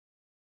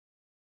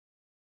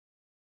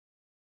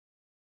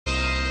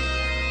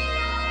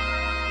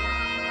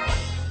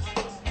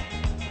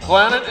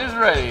planet is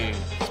ready.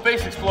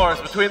 Space Explorers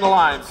between the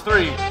lines.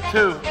 3,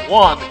 2,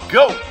 1,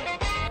 go!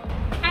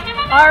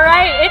 All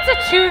right, it's a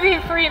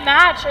 2v3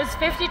 match as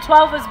 5012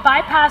 was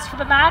bypassed for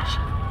the match.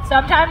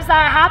 Sometimes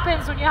that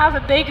happens when you have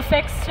a big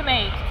fix to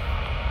make.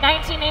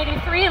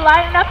 1983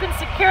 lining up and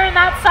securing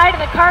that side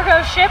of the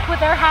cargo ship with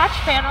their hatch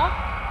panel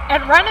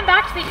and running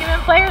back to the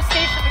human player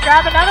station to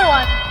grab another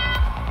one.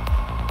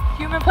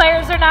 Human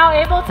players are now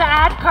able to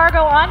add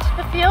cargo onto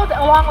the field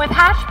along with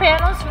hatch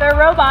panels for their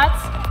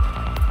robots.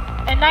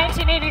 And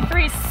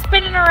 1983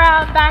 spinning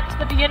around back to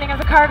the beginning of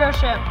the cargo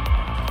ship.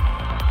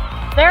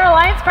 Their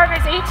alliance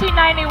partners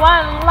 1891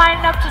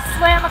 lining up to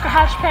slam a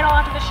hatch panel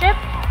onto the ship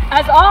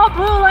as all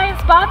Blue Alliance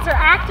bots are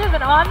active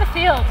and on the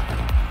field.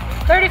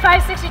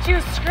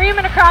 3562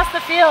 screaming across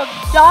the field,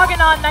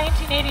 dogging on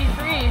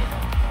 1983.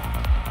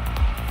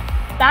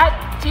 That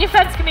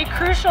defense can be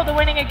crucial to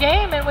winning a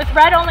game, and with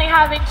Red only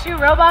having 2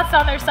 robots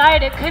on their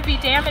side, it could be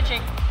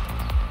damaging.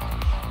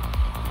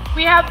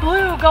 We have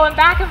Blue going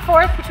back and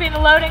forth between the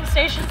loading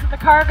stations of the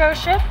cargo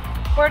ship.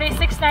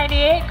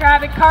 4698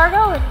 grabbing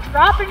cargo and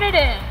dropping it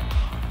in.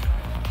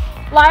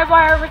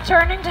 Livewire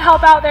returning to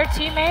help out their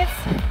teammates.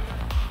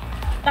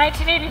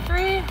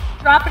 1983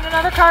 dropping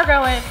another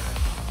cargo in.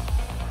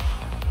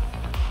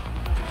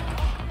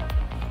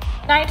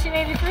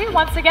 1983,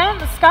 once again,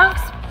 the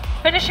Skunks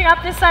finishing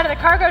up this side of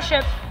the cargo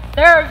ship.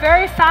 They're a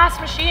very fast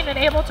machine and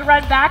able to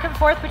run back and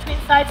forth between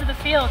sides of the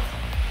field.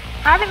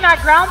 Having that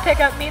ground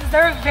pickup means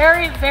they're a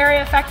very, very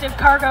effective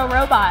cargo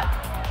robot.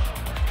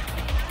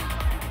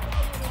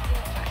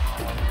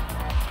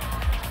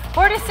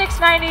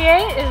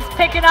 4698 is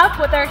picking up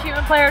what their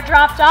human player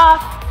dropped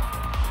off.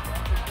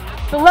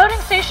 The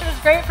loading station is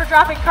great for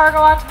dropping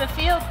cargo onto the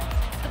field,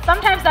 but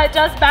sometimes that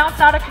does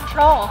bounce out of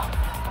control.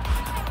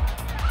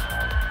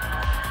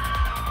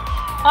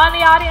 On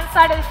the audience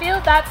side of the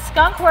field, that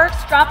Skunk Works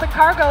dropping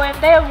cargo in.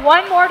 They have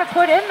 1 more to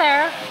put in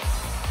there.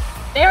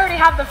 They already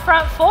have the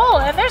front full,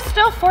 and there's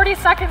still 40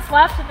 seconds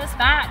left in this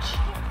match.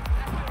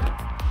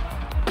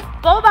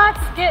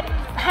 Bullbots getting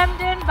hemmed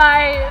in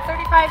by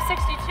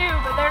 3562,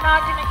 but they're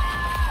not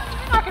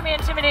gonna be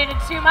intimidated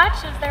too much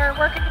as they're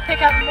working to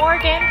pick up more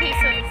game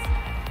pieces.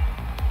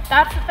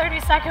 That's the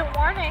 30-second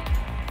warning.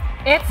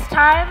 It's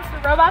time for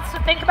robots to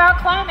think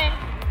about climbing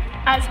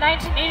as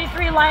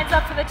 1983 lines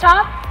up for the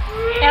top,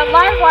 and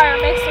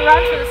Livewire makes the run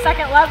for the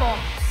 2nd level.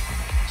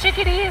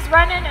 Chickadee is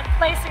running and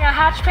placing a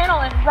hatch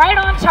panel and right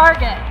on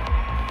target.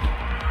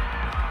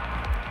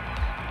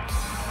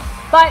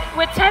 But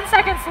with 10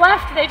 seconds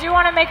left, they do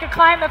want to make a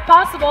climb if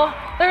possible.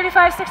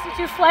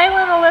 3562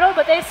 flailing a little,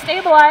 but they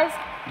stabilize.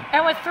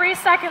 And with 3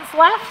 seconds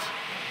left,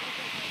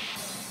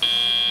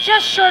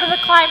 just short of the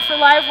climb for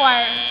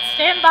Livewire.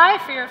 Stand by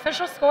for your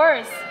official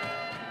scores.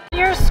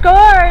 Your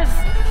scores,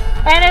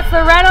 and it's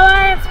the Red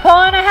Alliance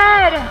pulling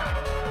ahead.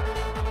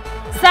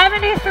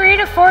 73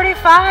 to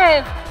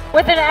 45,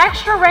 with an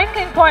extra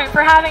ranking point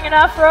for having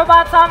enough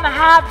robots on the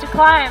hab to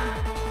climb.